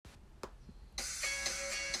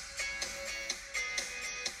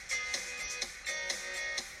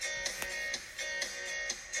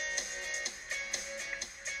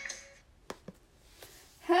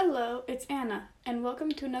Hello, it's Anna, and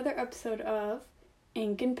welcome to another episode of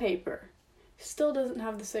Ink and Paper. Still doesn't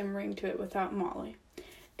have the same ring to it without Molly.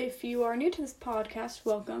 If you are new to this podcast,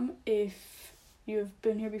 welcome. If you've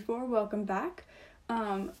been here before, welcome back.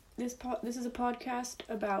 This is a podcast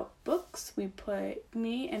about books.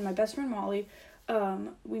 Me and my best friend Molly,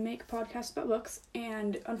 we make podcasts about books,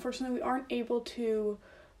 and unfortunately we aren't able to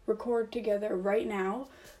record together right now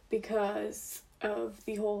because of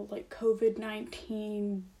the whole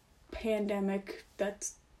COVID-19 pandemic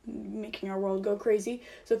that's making our world go crazy.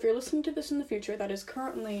 So if you're listening to this in the future, that is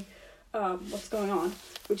currently what's going on,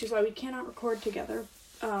 which is why we cannot record together.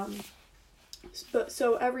 But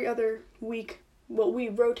so every other week, we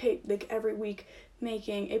rotate every week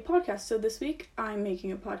making a podcast. So this week I'm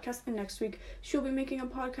making a podcast, and next week she'll be making a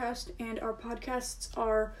podcast, and our podcasts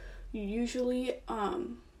are usually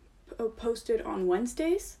posted on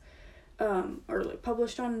Wednesdays. Or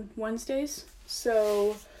published on Wednesdays.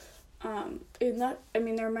 So,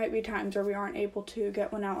 there might be times where we aren't able to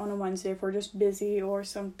get one out on a Wednesday if we're just busy or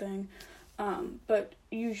something. But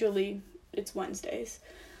usually it's Wednesdays.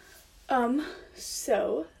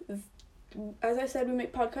 So, as I said, we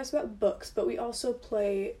make podcasts about books, but we also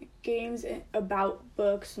play games about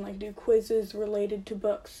books and do quizzes related to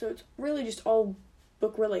books. So it's really just all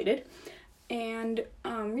book related. And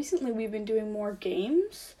recently we've been doing more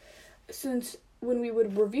games. Since when we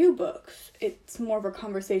would review books, it's more of a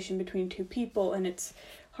conversation between two people, and it's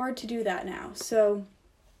hard to do that now. So,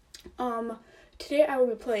 today I will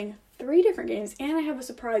be playing 3 different games, and I have a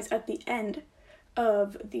surprise at the end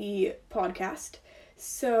of the podcast.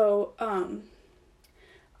 So, I'm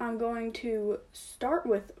going to start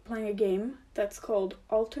with playing a game that's called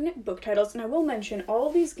Alternate Book Titles, and I will mention all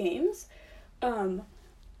of these games, I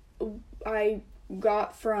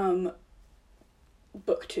got from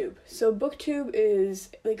BookTube. So BookTube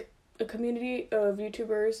is a community of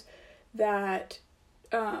YouTubers that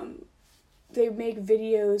they make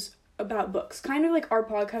videos about books, kind of like our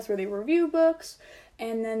podcast where they review books,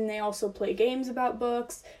 and then they also play games about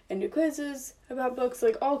books and do quizzes about books,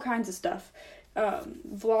 all kinds of stuff.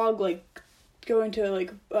 Vlog, going to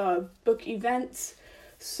book events.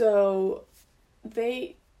 So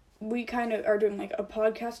we kind of are doing a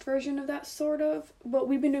podcast version of that, sort of, but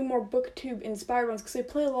we've been doing more BookTube inspired ones because they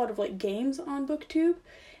play a lot of games on BookTube,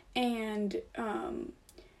 and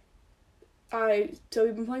so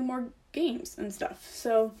we've been playing more games and stuff.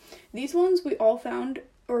 So these ones we all found,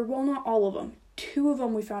 or well, not all of them, 2 of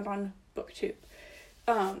them we found on BookTube.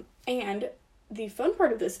 And the fun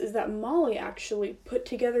part of this is that Molly actually put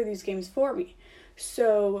together these games for me.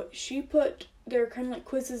 So they're kind of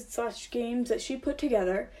quizzes / games that she put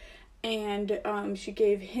together, and she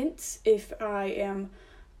gave hints if I am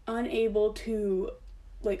unable to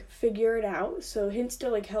figure it out. So hints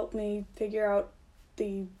to help me figure out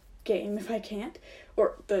the game if I can't,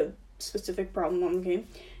 or the specific problem on the game.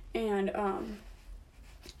 And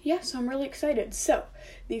so I'm really excited. So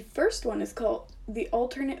the first one is called the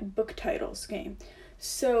Alternate Book Titles game.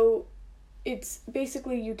 So it's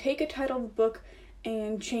basically you take a title of a book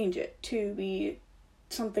and change it to be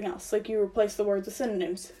something else, you replace the words with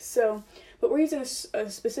synonyms. So, but we're using a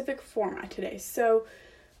specific format today. So,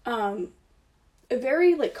 a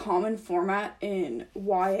very common format in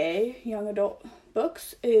YA, young adult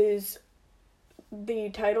books, is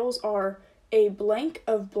the titles are a blank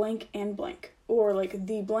of blank and blank, or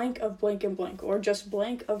the blank of blank and blank, or just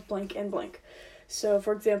blank of blank and blank. So,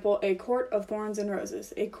 for example, A Court of Thorns and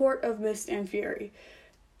Roses, A Court of Mist and Fury,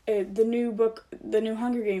 the new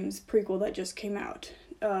Hunger Games prequel that just came out,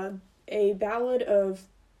 a ballad of,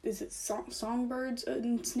 is it Songbirds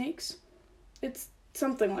and Snakes? It's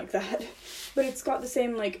something like that, but it's got the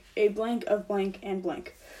same, a blank of blank and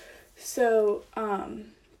blank. So,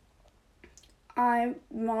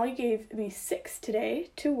 Molly gave me 6 today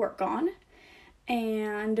to work on,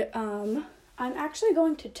 and, I'm actually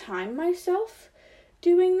going to time myself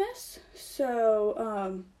doing this.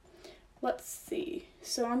 So, let's see.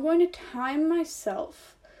 So I'm going to time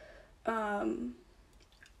myself on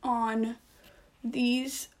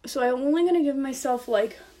these. So I'm only going to give myself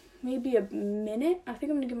maybe a minute. I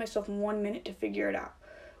think I'm going to give myself 1 minute to figure it out.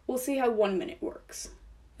 We'll see how 1 minute works.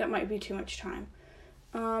 That might be too much time.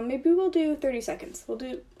 Maybe we'll do 30 seconds. Let's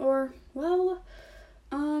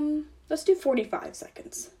do 45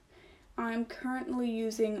 seconds. I'm currently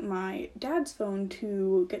using my dad's phone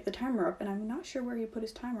to get the timer up, and I'm not sure where he put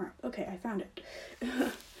his timer up. Okay, I found it.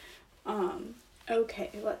 Okay,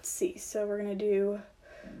 let's see. So we're gonna do,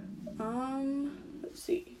 let's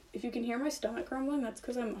see. If you can hear my stomach grumbling, that's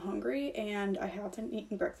because I'm hungry, and I haven't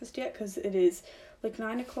eaten breakfast yet, because it is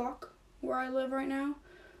 9 o'clock where I live right now,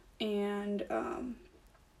 and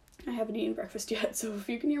I haven't eaten breakfast yet, so if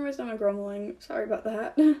you can hear my stomach grumbling, sorry about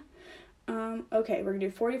that. Okay, we're gonna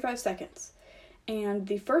do 45 seconds. And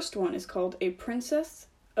the first one is called A Princess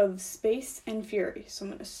of Space and Fury. So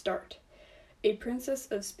I'm gonna start. A Princess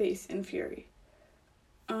of Space and Fury.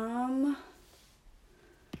 That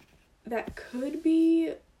could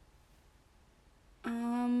be,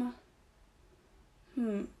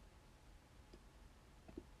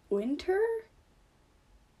 winter?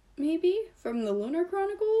 Maybe? From the Lunar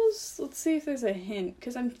Chronicles? Let's see if there's a hint,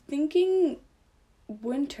 because I'm thinking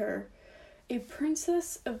winter. A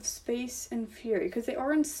Princess of Space and Fury, because they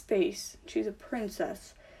are in space. She's a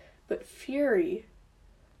princess. But Fury,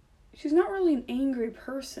 she's not really an angry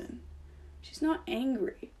person. She's not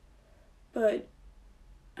angry. But,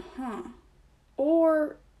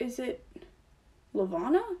 Or is it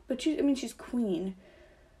Lavanna? But she's queen.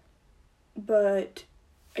 But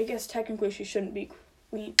I guess technically she shouldn't be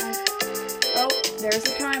queen. Oh, there's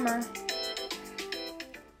the timer.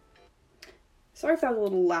 Sorry if that was a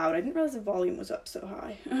little loud. I didn't realize the volume was up so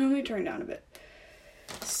high. Let me turn it down a bit.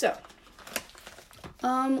 So,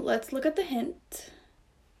 let's look at the hint.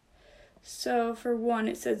 So, for one,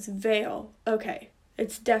 it says veil. Okay,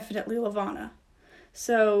 it's definitely Lavanna.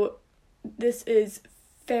 So, this is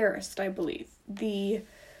Fairest, I believe. The,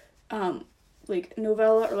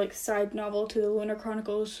 novella or, side novel to the Lunar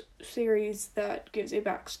Chronicles series that gives a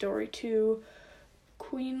backstory to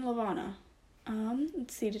Queen Lavanna.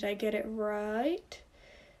 Let's see, did I get it right?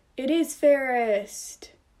 It is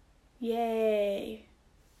Fairest! Yay!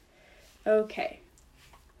 Okay.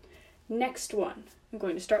 Next one. I'm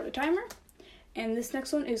going to start the timer. And this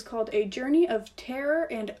next one is called A Journey of Terror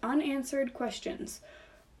and Unanswered Questions.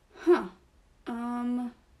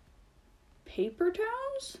 Paper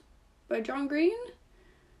Towns? By John Green?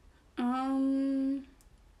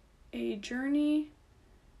 A Journey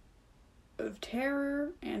of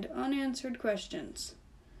Terror and Unanswered Questions.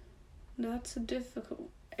 That's a difficult.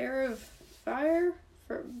 Heir of Fire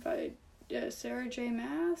by Sarah J.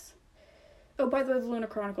 Maas. Oh, by the way, the Lunar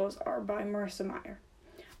Chronicles are by Marissa Meyer.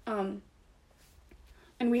 And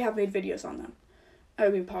we have made videos on them.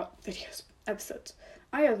 Episodes.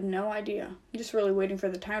 I have no idea. I'm just really waiting for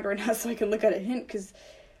the timer right now so I can look at a hint, because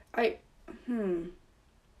my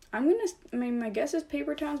guess is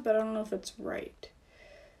Paper Towns, but I don't know if it's right.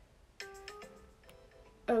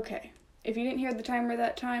 Okay, if you didn't hear the timer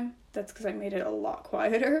that time, that's because I made it a lot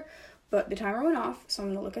quieter, but the timer went off, so I'm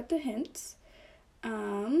going to look at the hints.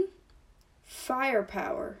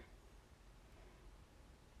 Firepower.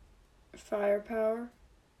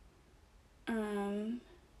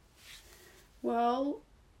 Well,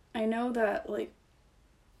 I know that,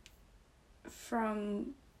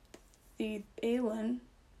 from the Aelin,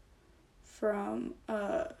 from,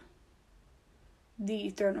 the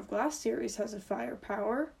Throne of Glass series has a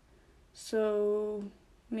firepower, so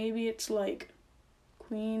maybe it's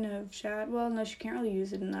Queen of Shadow. Well, no, she can't really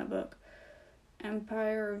use it in that book.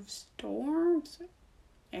 Empire of Storms?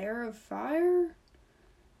 Heir of Fire?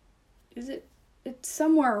 It's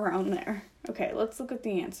somewhere around there. Okay, let's look at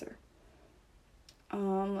the answer.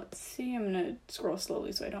 Let's see, I'm gonna scroll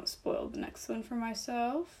slowly so I don't spoil the next one for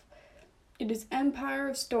myself. It is Empire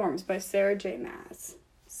of Storms by Sarah J. Maas.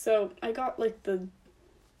 So, I got, the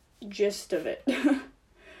gist of it.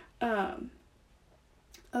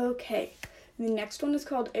 Okay. The next one is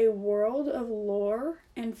called A World of Lore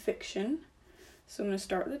and Fiction. So, I'm going to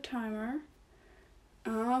start the timer.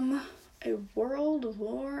 A World of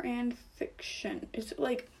Lore and Fiction. Is it,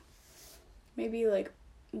 maybe,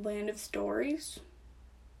 Land of Stories?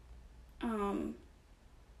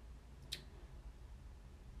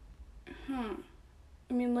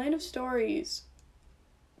 Land of Stories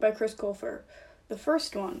by Chris Colfer. The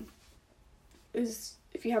first one is,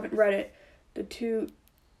 if you haven't read it, the two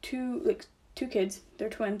kids, they're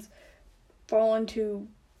twins, fall into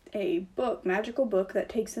a magical book that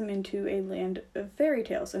takes them into a land of fairy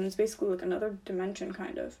tales, and it's basically another dimension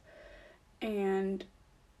kind of. And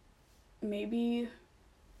maybe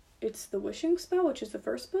it's The Wishing Spell, which is the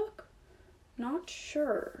first book? Not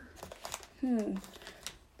sure.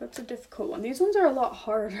 That's a difficult one. These ones are a lot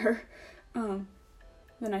harder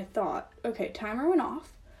than I thought. Okay, timer went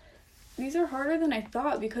off. These are harder than I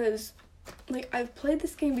thought because, I've played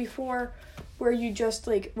this game before where you just,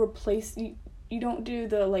 replace, you don't do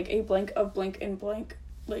the, a blank of blank and blank,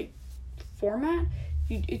 format.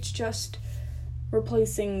 It's just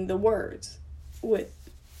replacing the words with,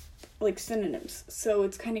 synonyms. So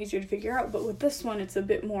it's kind of easier to figure out. But with this one, it's a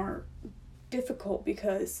bit more difficult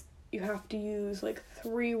because you have to use,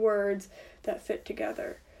 3 words that fit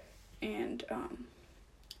together. And,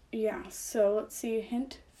 yeah, so let's see.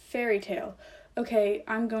 Hint, fairy tale. Okay,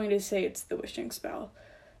 I'm going to say it's the wishing spell.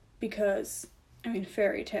 Because,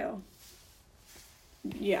 fairy tale.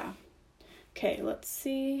 Yeah. Okay, let's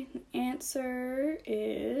see. The answer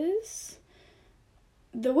is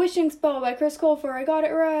The Wishing Spell by Chris Colfer. I got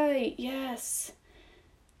it right. Yes.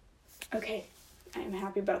 Okay, I'm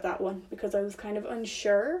happy about that one because I was kind of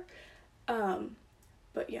unsure.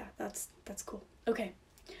 But yeah, that's cool. Okay.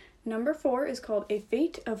 Number 4 is called A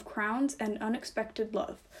Fate of Crowns and Unexpected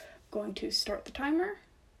Love. I'm going to start the timer.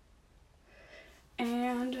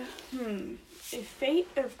 And, A Fate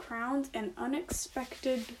of Crowns and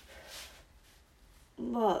Unexpected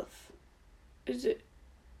Love. Is it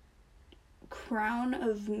Crown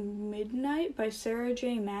of Midnight by Sarah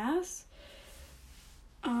J. Maas?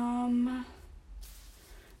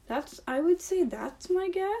 I would say that's my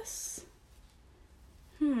guess.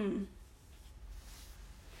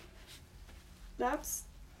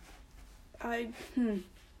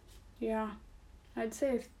 Yeah. I'd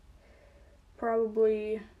say it's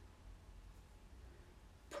probably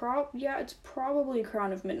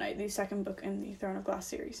Crown of Midnight, the second book in the Throne of Glass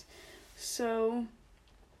series. So,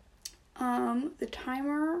 the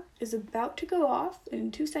timer is about to go off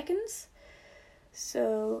in 2 seconds.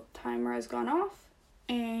 So, timer has gone off,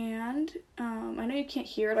 and I know you can't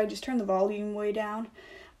hear it. I just turned the volume way down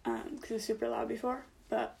because it was super loud before.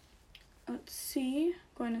 But let's see. I'm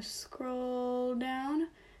going to scroll down. It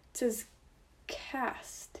says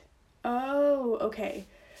cast. Oh, okay.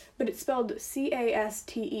 But it's spelled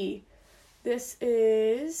C-A-S-T-E. This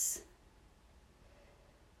is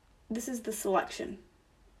the selection.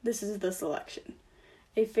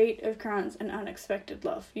 A Fate of Crowns and Unexpected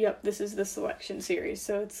Love. Yep, this is the selection series.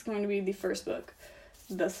 So it's going to be the first book,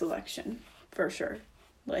 The Selection, for sure.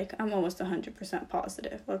 Like, I'm almost 100%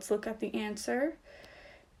 positive. Let's look at the answer.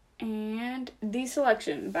 And The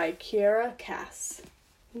Selection by Kiera Cass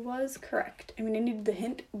was correct. I needed the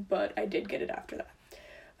hint, but I did get it after that.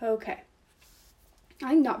 Okay.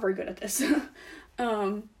 I'm not very good at this.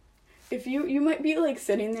 If you might be,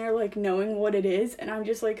 sitting there, knowing what it is, and I'm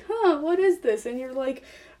just like, what is this? And you're like,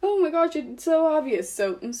 oh my gosh, it's so obvious.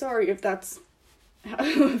 So, I'm sorry if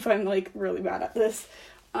if I'm, really bad at this.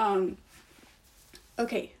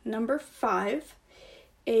 Okay, number 5,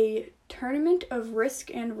 A Tournament of Risk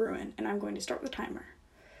and Ruin, and I'm going to start the timer.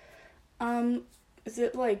 Is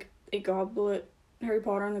it, Harry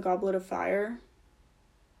Potter and the Goblet of Fire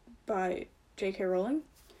by J.K. Rowling?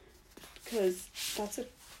 Because that's a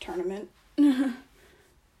tournament. It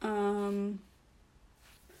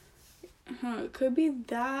could be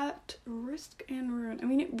that. Risk and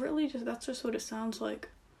Ruin. It really that's just what it sounds like.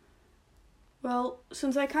 Well,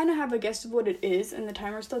 since I kind of have a guess of what it is and the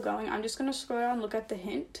timer's still going, I'm just going to scroll down and look at the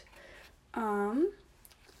hint. The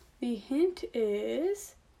hint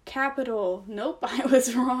is capital. Nope, I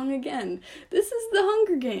was wrong again. This is the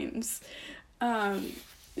Hunger Games.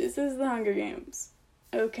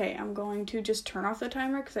 Okay, I'm going to just turn off the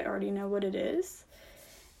timer because I already know what it is.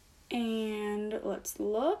 And let's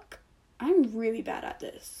look. I'm really bad at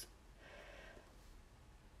this.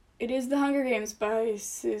 It is The Hunger Games by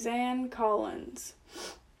Suzanne Collins.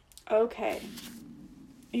 Okay.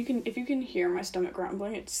 If you can hear my stomach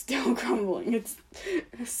grumbling, it's still grumbling. It's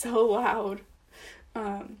so loud.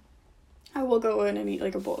 I will go in and eat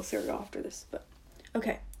a bowl of cereal after this, but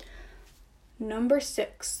okay. Number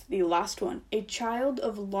 6, the last one. A Child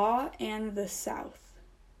of Law and the South.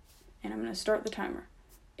 And I'm going to start the timer.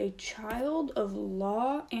 A Child of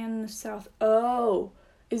Law and the South. Oh,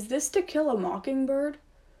 is this To Kill a Mockingbird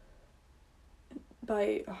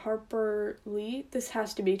by Harper Lee? This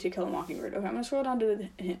has to be To Kill a Mockingbird. Okay, I'm going to scroll down to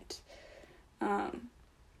the hint.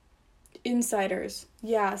 Insiders.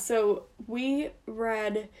 Yeah, so we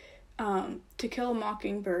read To Kill a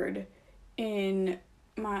Mockingbird in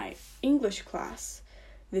my English class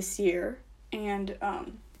this year, and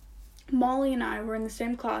Molly and I were in the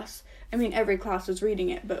same class. Every class was reading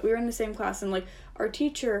it, but we were in the same class, and our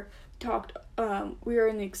teacher talked, we were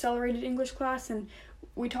in the accelerated English class, and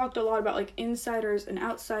we talked a lot about insiders and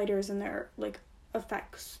outsiders and their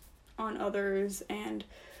effects on others, and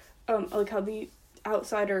how the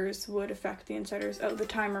outsiders would affect the insiders. Oh, the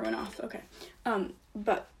timer went off. Okay.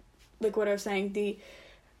 But what I was saying,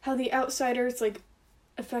 how the outsiders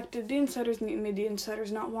affected the insiders and made the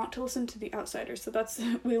insiders not want to listen to the outsiders. So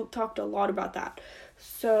we talked a lot about that.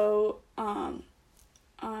 So I'm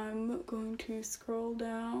going to scroll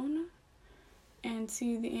down and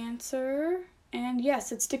see the answer. And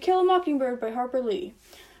yes, it's To Kill a Mockingbird by Harper Lee.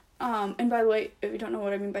 And by the way, if you don't know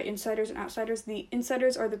what I mean by insiders and outsiders, the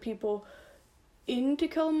insiders are the people in To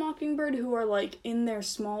Kill a Mockingbird who are in their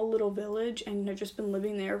small little village and have just been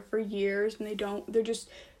living there for years, and they're just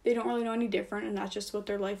they don't really know any different, and that's just what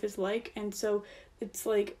their life is like. And so it's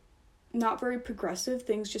like not very progressive.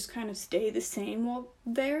 Things just kind of stay the same while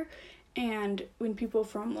there. And when people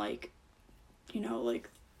from like, you know, like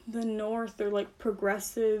the north or like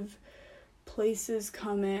progressive places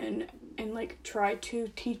come in and like try to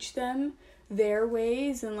teach them their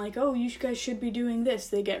ways and like, oh, you guys should be doing this,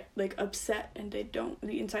 they get like upset, and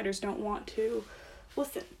the insiders don't want to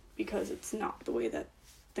listen because it's not the way that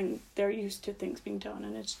they're used to things being done,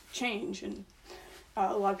 and it's change, and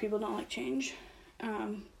a lot of people don't like change.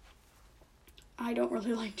 I don't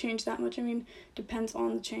really like change that much. I mean, depends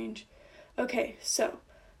on the change. Okay, so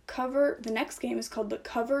the next game is called the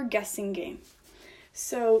cover guessing game.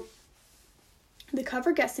 So the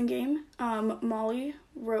cover guessing game, Molly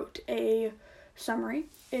wrote a summary.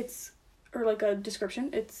 Or like a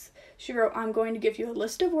description. She wrote, I'm going to give you a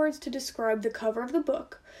list of words to describe the cover of the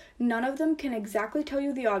book. None of them can exactly tell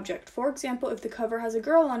you the object. For example, if the cover has a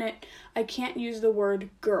girl on it, I can't use the word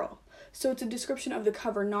girl. So it's a description of the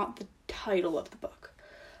cover, not the title of the book.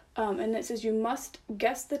 And it says you must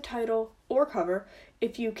guess the title or cover.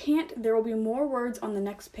 If you can't, there will be more words on the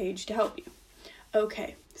next page to help you.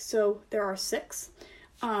 Okay, so there are 6.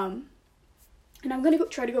 And I'm going to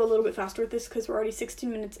try to go a little bit faster with this because we're already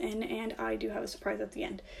 16 minutes in, and I do have a surprise at the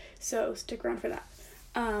end. So stick around for that.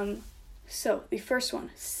 So the first one,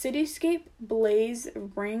 cityscape, blaze,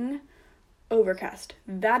 ring, overcast.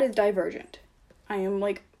 That is Divergent. I am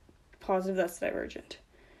like positive that's Divergent.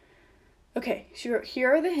 Okay, here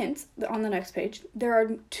are the hints on the next page. There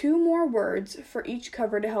are 2 more words for each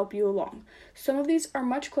cover to help you along. Some of these are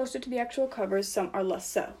much closer to the actual covers, some are less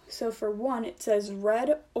so. So for one, it says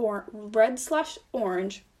red/orange,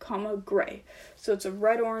 gray. So it's a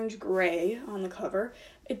red, orange, gray on the cover.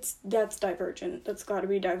 That's Divergent. That's gotta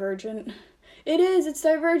be Divergent. It is, it's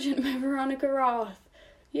Divergent by Veronica Roth.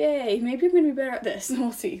 Yay, maybe I'm gonna be better at this.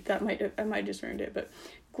 We'll see. I might just ruined it, but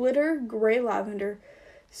glitter, gray lavender,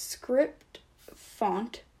 script,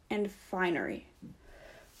 font, and finery.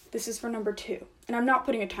 This is for number 2. And I'm not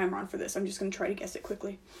putting a timer on for this. I'm just going to try to guess it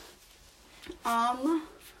quickly. I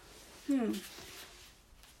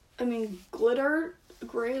mean, glitter,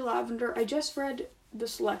 gray lavender. I just read the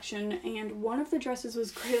selection, and one of the dresses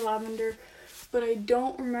was gray lavender, but I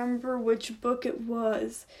don't remember which book it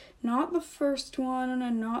was. Not the first one,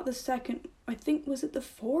 and not the second. I think, was it the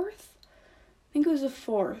 4th? I think it was the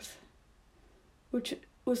 4th. Which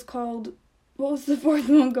was called, what was the 4th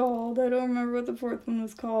one called? I don't remember what the 4th one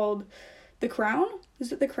was called. The Crown?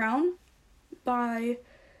 Is it The Crown? I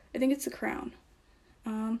think it's The Crown.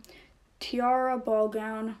 Tiara, ball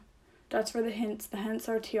gown. That's for the hints. The hints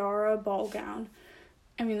are tiara, ball gown.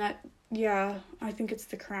 I mean, I think it's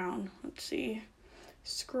The Crown. Let's see.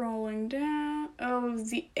 Scrolling down. Oh,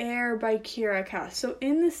 The Heir by Kiera Cass. So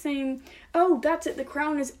in the same... Oh, that's it. The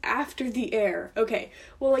Crown is after The Heir. Okay.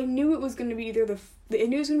 Well, I knew it was going to be either I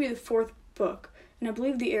knew it was going to be the 4th book. And I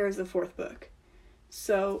believe The Heir is the 4th book.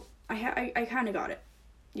 So, I kind of got it.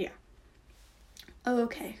 Yeah.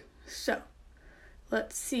 Okay. So,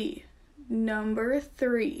 let's see. Number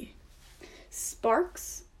 3. Spark,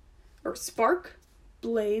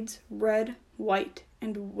 blades, red, white,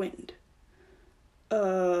 and wind.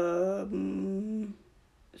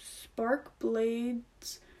 Spark,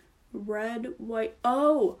 blades, red, white.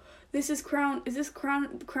 Oh, this is Crown. Is this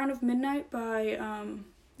Crown of Midnight by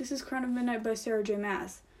this is Crown of Midnight by Sarah J.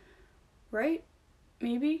 Maas. Right?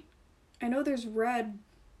 Maybe? I know there's red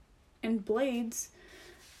and blades.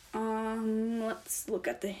 Let's look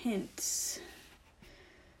at the hints.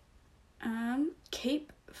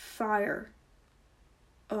 Cape Fire.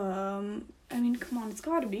 I mean, come on, it's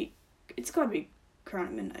gotta be Crown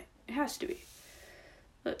of Midnight. It has to be.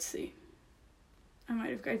 Let's see.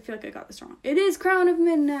 I feel like I got this wrong. It is Crown of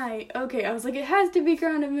Midnight. Okay, I was like, it has to be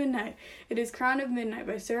Crown of Midnight. It is Crown of Midnight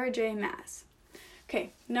by Sarah J. Maas.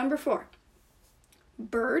 Okay, number 4.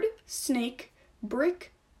 Bird, snake,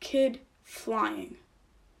 brick, kid, flying.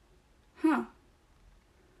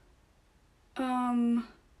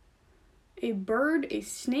 A bird, a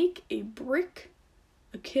snake, a brick,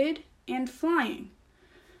 a kid, and flying.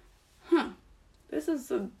 This is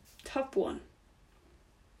a tough one.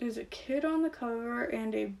 There's a kid on the cover,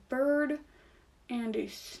 and a bird, and a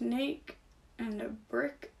snake, and a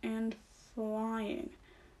brick, and flying.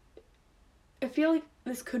 I feel like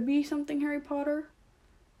this could be something Harry Potter.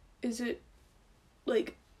 Is it,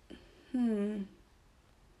 like,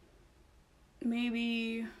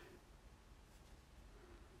 maybe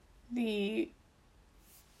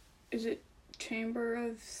is it Chamber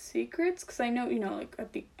of Secrets? Because I know, like,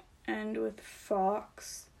 at the end with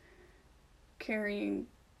Fox carrying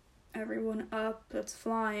everyone up that's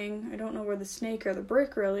flying. I don't know where the snake or the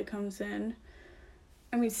brick really comes in.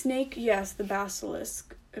 I mean, snake, yes, the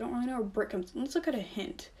basilisk. I don't really know where brick comes in. Let's look at a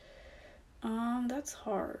hint. That's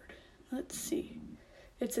hard. Let's see.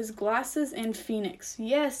 It says glasses and phoenix.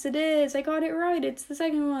 Yes, it is. I got it right. It's the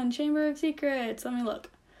second one, Chamber of Secrets. Let me look.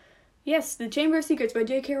 Yes, The Chamber of Secrets by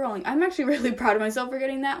J.K. Rowling. I'm actually really proud of myself for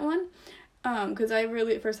getting that one. Because I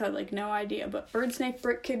really at first had like no idea. But bird, snake,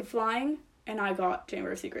 brick, kid, flying, and I got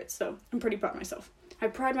Chamber of Secrets. So I'm pretty proud of myself. I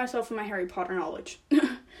pride myself in my Harry Potter knowledge.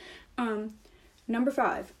 Number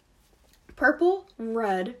 5. Purple,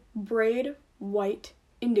 red, braid, white,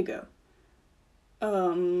 indigo.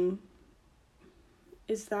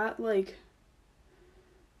 Is that like...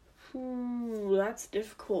 that's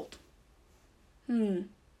difficult.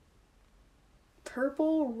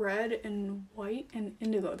 Purple, red, and white, and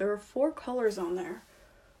indigo. There are 4 colors on there.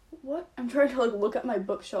 What? I'm trying to like look at my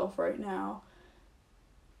bookshelf right now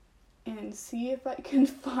and see if I can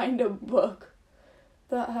find a book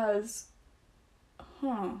that has...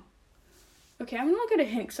 Okay, I'm gonna look at a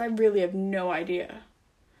hint because I really have no idea.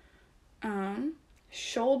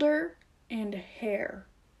 Shoulder and hair.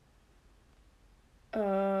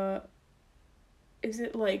 Is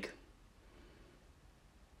it like...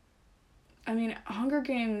 I mean, Hunger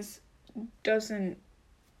Games doesn't,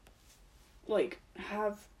 like,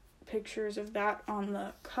 have pictures of that on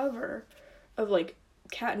the cover, of, like,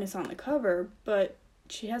 Katniss on the cover, but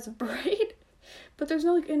she has a braid, but there's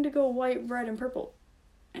no, like, indigo, white, red, and purple.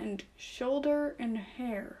 And shoulder and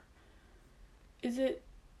hair. Is it...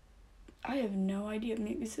 I have no idea.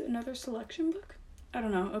 Maybe is it another selection book? I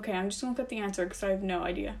don't know. Okay, I'm just gonna look at the answer because I have no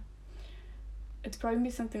idea. It's probably gonna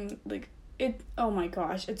be something like... Oh my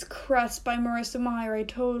gosh, it's Crest by Marissa Meyer. I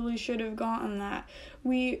totally should have gotten that.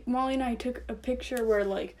 Molly and I took a picture where,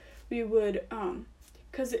 like, we would,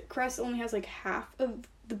 because Crest only has, like, half of,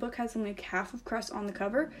 the book has only like half of Crest on the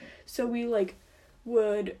cover, so we, like,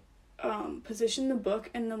 would, position the book,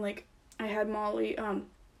 and then, like, I had Molly,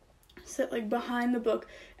 sit, like, behind the book,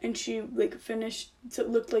 and she, like, finished, so it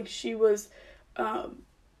looked like she was,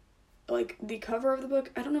 like, the cover of the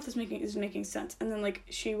book. I don't know if this is making sense. And then, like,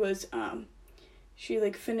 she was, she,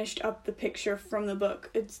 like, finished up the picture from the book.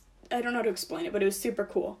 I don't know how to explain it, but it was super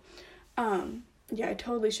cool. Yeah, I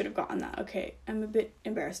totally should have gotten that. Okay, I'm a bit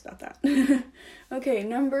embarrassed about that. Okay,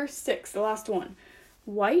 number 6, the last one.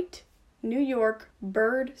 White, New York,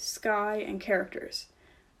 bird, sky, and characters.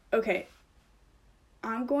 Okay,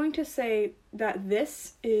 I'm going to say that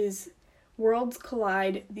this is Worlds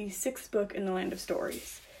Collide, the 6th book in the Land of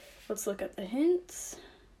Stories. Let's look at the hints.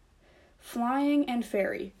 Flying and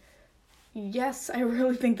fairy. Yes, I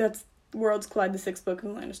really think that's Worlds Collide, the 6th book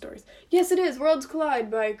in the Land of Stories. Yes, it is Worlds Collide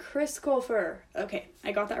by Chris Colfer. Okay,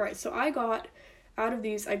 I got that right. So out of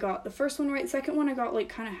these, I got the first one right. The second one I got, like,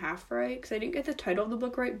 kind of half right, because I didn't get the title of the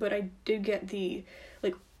book right, but I did get the,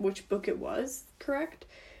 like, which book it was correct.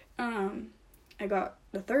 I got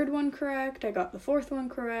the third one correct. I got the fourth one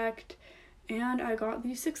correct. And I got the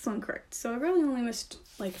 6th one correct. So I really only missed,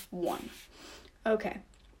 like, 1. Okay.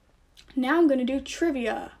 Now I'm going to do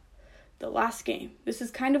trivia. The last game. This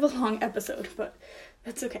is kind of a long episode, but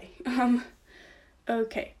that's okay.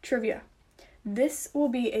 Okay, trivia. This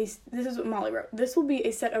is what Molly wrote. This will be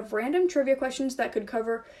a set of random trivia questions that could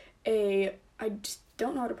cover I just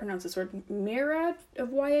don't know how to pronounce this word, myriad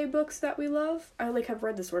of YA books that we love. I, like, have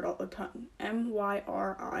read this word all the time.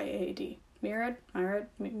 M-Y-R-I-A-D. Myriad? I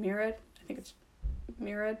think it's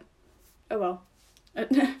myriad. Oh well.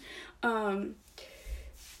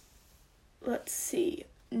 Let's see.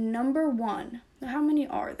 Number 1. How many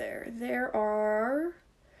are there? There are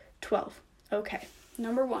 12. Okay.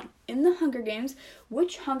 Number 1. In the Hunger Games,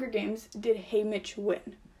 which Hunger Games did Haymitch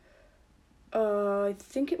win? I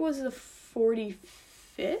think it was the 45th?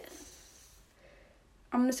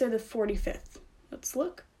 I'm gonna say the 45th. Let's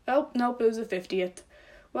look. Oh, nope, it was the 50th.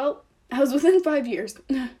 Well, I was within 5 years.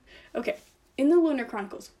 Okay. In the Lunar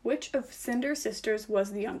Chronicles, which of Cinder's sisters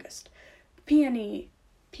was the youngest? Peony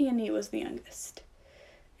was the youngest.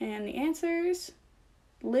 And the answers,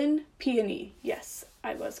 Lynn Peony. Yes,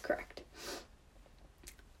 I was correct.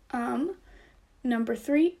 Number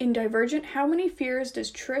 3, in Divergent, how many fears does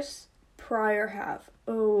Tris Pryor have?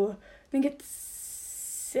 Oh, I think it's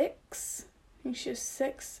 6. I think she has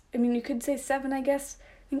 6. I mean, you could say 7, I guess.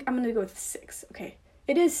 I think I'm going to go with 6. Okay.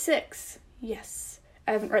 It is 6. Yes.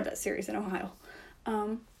 I haven't read that series in a while.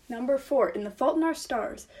 Number 4, in The Fault in Our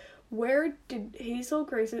Stars, where did Hazel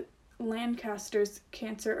Grace Lancaster's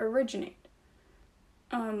cancer originate?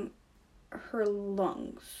 Her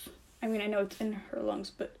lungs. I mean, I know it's in her lungs,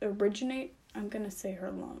 but originate? I'm gonna say her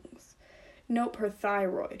lungs. Nope, her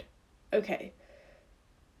thyroid. Okay.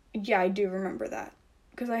 Yeah, I do remember that.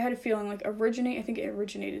 Because I had a feeling like I think it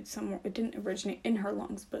originated somewhere. It didn't originate in her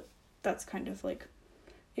lungs, but that's kind of like,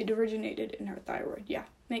 it originated in her thyroid. Yeah,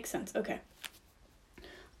 makes sense. Okay.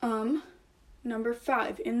 Number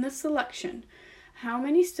 5, in the selection, how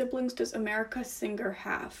many siblings does America Singer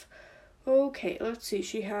have? Okay, let's see.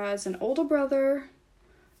 She has an older brother,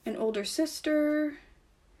 an older sister,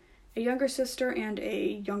 a younger sister, and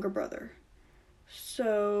a younger brother.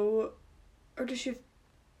 So, or does she have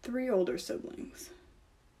 3 older siblings?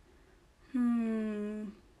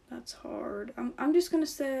 That's hard. I'm just gonna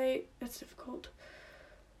say, that's difficult.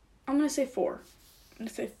 I'm gonna say 4.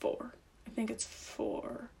 I think it's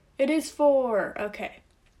 4. It is 4. Okay.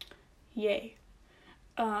 Yay.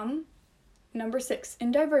 Number 6.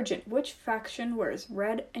 In Divergent, which faction wears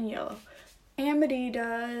red and yellow? Amity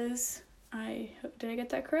does. Did I get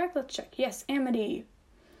that correct? Let's check. Yes, Amity.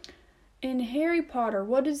 In Harry Potter,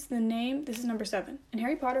 what is the name? This is number 7. In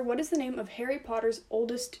Harry Potter, what is the name of Harry Potter's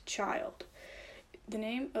oldest child? The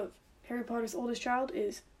name of Harry Potter's oldest child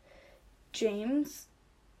is James.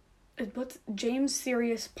 What's James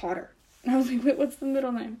Sirius Potter? I was like, wait, what's the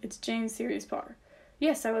middle name? It's James Sirius Potter.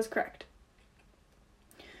 Yes, I was correct.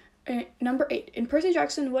 Number 8. In Percy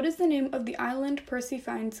Jackson, what is the name of the island Percy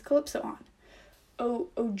finds Calypso on?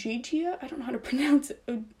 Ogygia? I don't know how to pronounce it.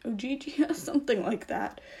 Ogygia? Something like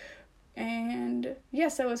that. And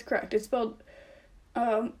yes, I was correct. It's spelled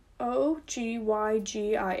OgYgia.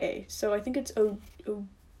 So I think it's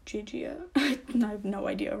Ogygia. I have no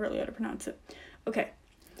idea really how to pronounce it. Okay.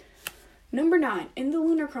 Number 9. In the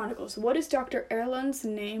Lunar Chronicles, what is Dr. Erland's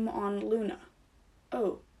name on Luna?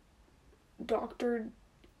 Oh, Dr.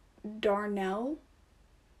 Darnell?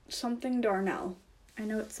 Something Darnell. I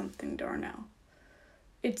know it's something Darnell.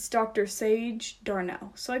 It's Dr. Sage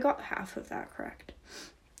Darnell. So I got half of that correct.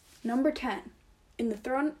 Number 10. In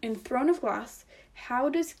Throne of Glass, how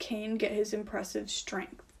does Kane get his impressive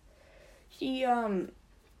strength? He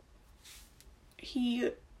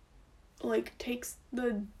like takes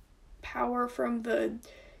the power from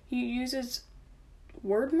he uses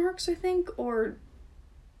word marks, I think, or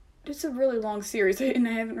it's a really long series and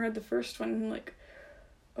I haven't read the first one in like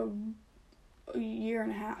a year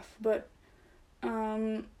and a half, but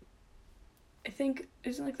I think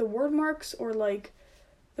isn't like the word marks or like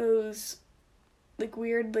those like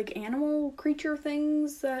weird like animal creature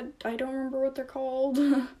things that I don't remember what they're called.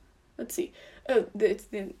 Let's see. Oh, it's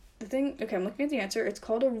the thing. Okay, I'm looking at the answer. It's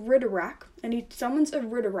called a Ridderak, and he summons a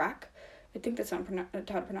Ridderak. I think that's not how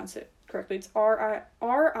to pronounce it correctly. It's Riddderak.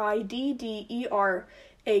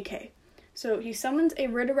 So he summons a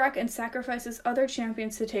Ridderak and sacrifices other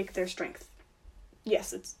champions to take their strength.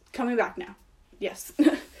 Yes, it's coming back now. Yes.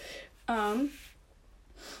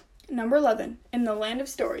 Number 11. In the Land of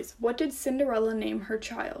Stories, what did Cinderella name her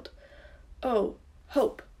child? Oh,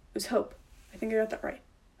 Hope. It was Hope. I think I got that right.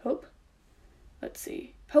 Hope? Let's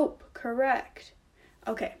see. Hope. Correct.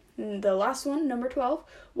 Okay. The last one, number 12.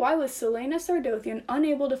 Why was Selena Sardothian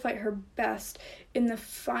unable to fight her best in the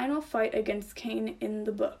final fight against Kane in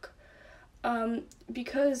the book?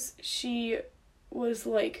 Because she was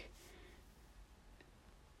like,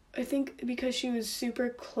 I think because she was super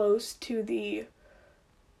close to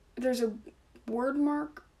there's a word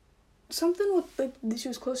mark, something with like, she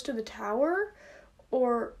was close to the tower,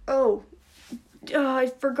 or,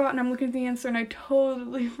 I've forgotten. I'm looking at the answer and I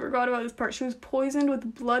totally forgot about this part. She was poisoned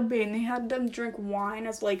with bloodbane. They had them drink wine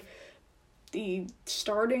as like the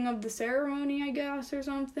starting of the ceremony, I guess, or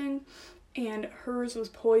something. And hers was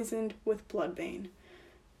poisoned with bloodbane.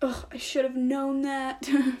 Ugh, I should have known that.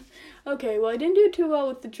 Okay, well, I didn't do too well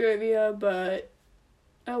with the trivia, but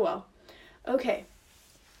oh well. Okay.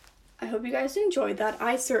 I hope you guys enjoyed that.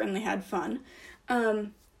 I certainly had fun.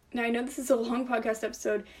 Now, I know this is a long podcast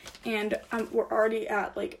episode, and we're already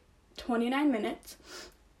at, 29 minutes,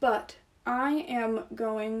 but I am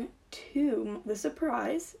going to, the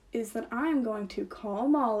surprise is that I'm going to call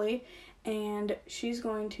Molly, and she's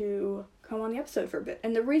going to come on the episode for a bit.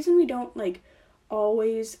 And the reason we don't,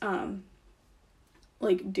 always,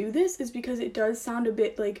 do this is because it does sound a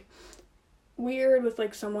bit, weird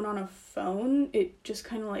with, someone on a phone. It just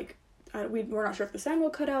kind of, we're not sure if the sound will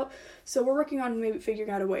cut out, so we're working on maybe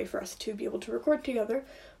figuring out a way for us to be able to record together,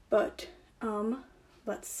 but,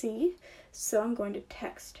 let's see. So I'm going to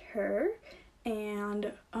text her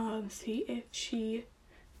and, see if she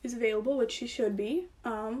is available, which she should be.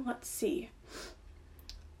 Let's see.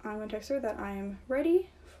 I'm going to text her that I am ready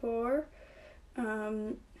for,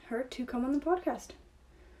 her to come on the podcast.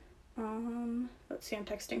 Let's see, I'm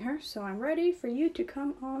texting her, so I'm ready for you to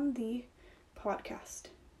come on the podcast.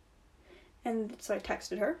 And so I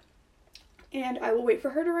texted her. and I will wait for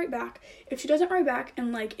her to write back. If she doesn't write back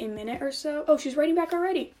in like a minute or so, oh, she's writing back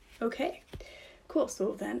already. Okay, cool.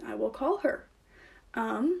 So then I will call her.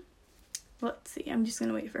 Let's see. I'm just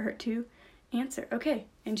gonna wait for her to answer. Okay,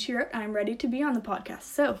 and she wrote, I'm ready to be on the podcast.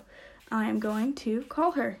 So I am going to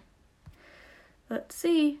call her. Let's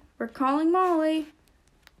see. We're calling Molly.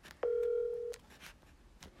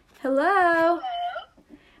 Hello. Hello.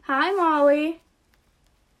 Hi, Molly.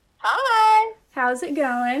 Hi. How's it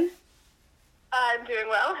going? I'm doing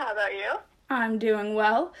well. How about you? I'm doing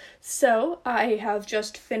well. So I have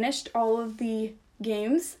just finished all of the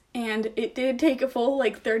games, and it did take a full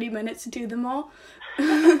 30 minutes to do them all.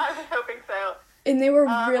 I was hoping so. And they were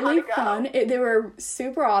really how'd it go? fun. They were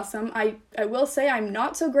super awesome. I will say I'm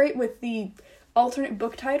not so great with the alternate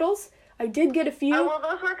book titles. I did get a few. Oh, well,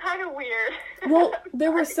 those were kind of weird. Well,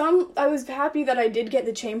 there were some. I was happy that I did get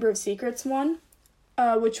the Chamber of Secrets one,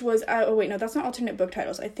 which was. Oh wait, no, that's not alternate book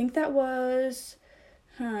titles. I think that was.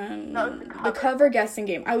 The cover guessing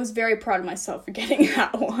game. I was very proud of myself for getting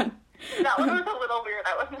that one. That one was a little weird.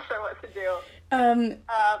 I wasn't sure what to do.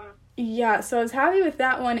 Yeah, so I was happy with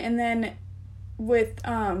that one, and then with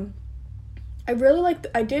I really liked.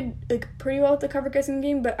 I did pretty well with the cover guessing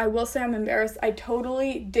game, but I will say I'm embarrassed. I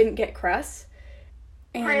totally didn't get Cress.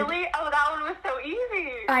 And Really? Oh, that one was so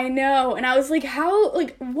easy. I know, and I was like, how?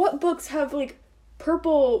 What books have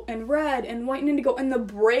purple and red and white and indigo and the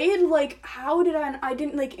braid? How did I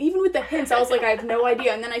didn't even with the hints. I was like, I have no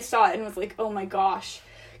idea, and then I saw it and was like, oh my gosh,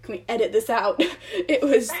 can we edit this out? It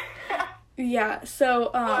was. Yeah,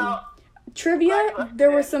 so, Well, trivia,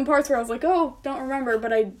 there were some parts where I was like, oh, don't remember,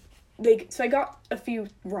 but so I got a few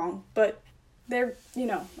wrong, but they're,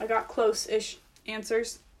 I got close-ish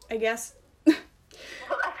answers, I guess. well,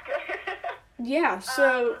 that's good. Yeah,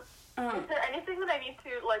 so, Is there anything that I need to,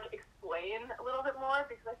 explain a little bit more?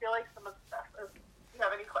 Because I feel like some of the stuff, do you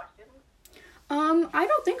have any questions? I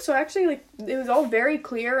don't think so. Actually, it was all very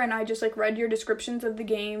clear, and I just, read your descriptions of the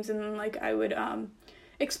games, and, I would,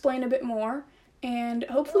 explain a bit more, and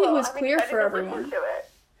hopefully it was clear for everyone.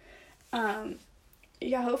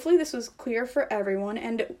 Yeah, hopefully this was clear for everyone,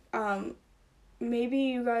 and maybe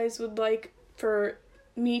you guys would like for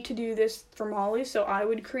me to do this for Molly, so I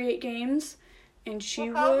would create games, and she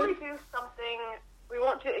We'll probably would. do something. We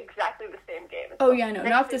won't do exactly the same game. Oh yeah, no,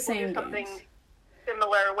 not the Next week same we'll do games. something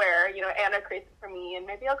similar where Anna creates it for me, and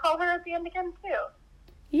maybe I'll call her at the end again too.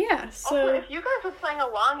 Yeah, so. Also, if you guys were playing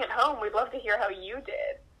along at home, we'd love to hear how you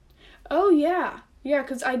did. Oh yeah. Yeah,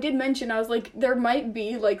 because I did mention, I was like, there might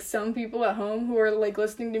be, some people at home who are,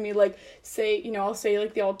 listening to me, say, I'll say,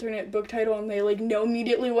 the alternate book title, and they, know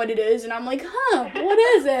immediately what it is, and I'm like, what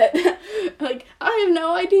is it? I have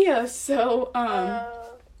no idea, so,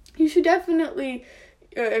 you should definitely,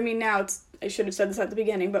 now I should have said this at the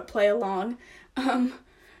beginning, but play along,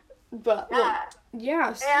 but, yeah.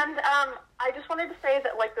 And, I just wanted to say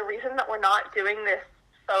that, the reason that we're not doing this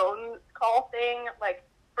phone call thing,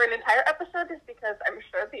 for an entire episode is because I'm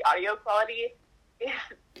sure the audio quality is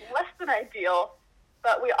less than ideal,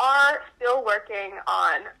 but we are still working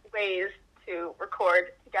on ways to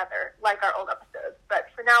record together, like our old episodes. But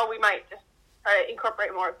for now, we might just try to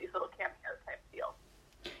incorporate more of these little cameo type deals.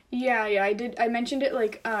 Yeah, I mentioned it,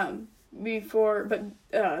 before, but,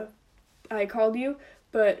 I called you,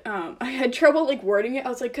 but, I had trouble, wording it. I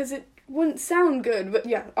was like, because it wouldn't sound good, but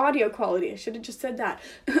yeah, audio quality. I should have just said that.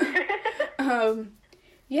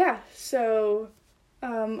 Yeah, so,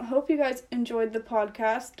 hope you guys enjoyed the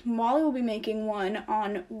podcast. Molly will be making one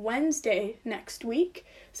on Wednesday next week,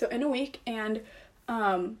 so in a week, and,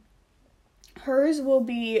 hers will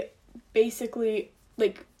be basically,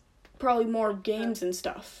 probably more games and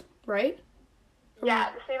stuff, right?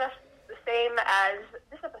 Yeah, the same as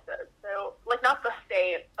this episode. So, not the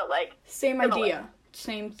same, but, Same similar. idea,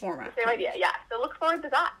 same format. Same idea, yeah. So look forward to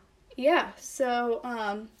that. Yeah, so,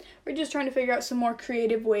 we're just trying to figure out some more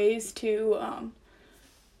creative ways to,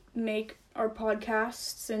 make our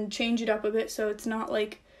podcasts and change it up a bit so it's not,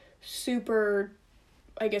 super,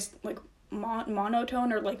 I guess,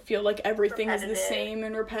 monotone or, feel like everything is the same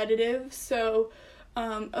and repetitive. So,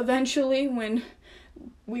 eventually, when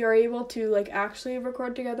we are able to, actually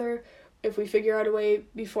record together, if we figure out a way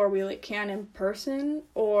before we, can in person,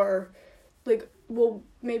 or, we'll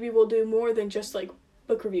do more than just,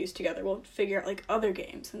 book reviews together. We'll figure out other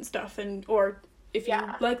games and stuff, and or if you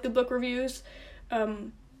like the book reviews,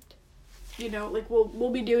 we'll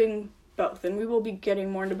be doing both, and we will be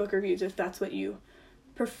getting more into book reviews if that's what you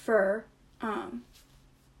prefer.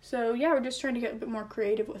 So yeah, we're just trying to get a bit more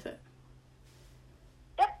creative with it.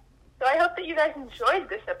 Yep. So I hope that you guys enjoyed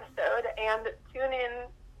this episode, and tune in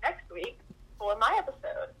next week for my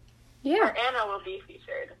episode. Yeah. Where Anna will be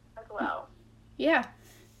featured as well. Yeah.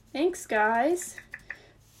 Thanks, guys.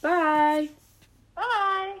 Bye.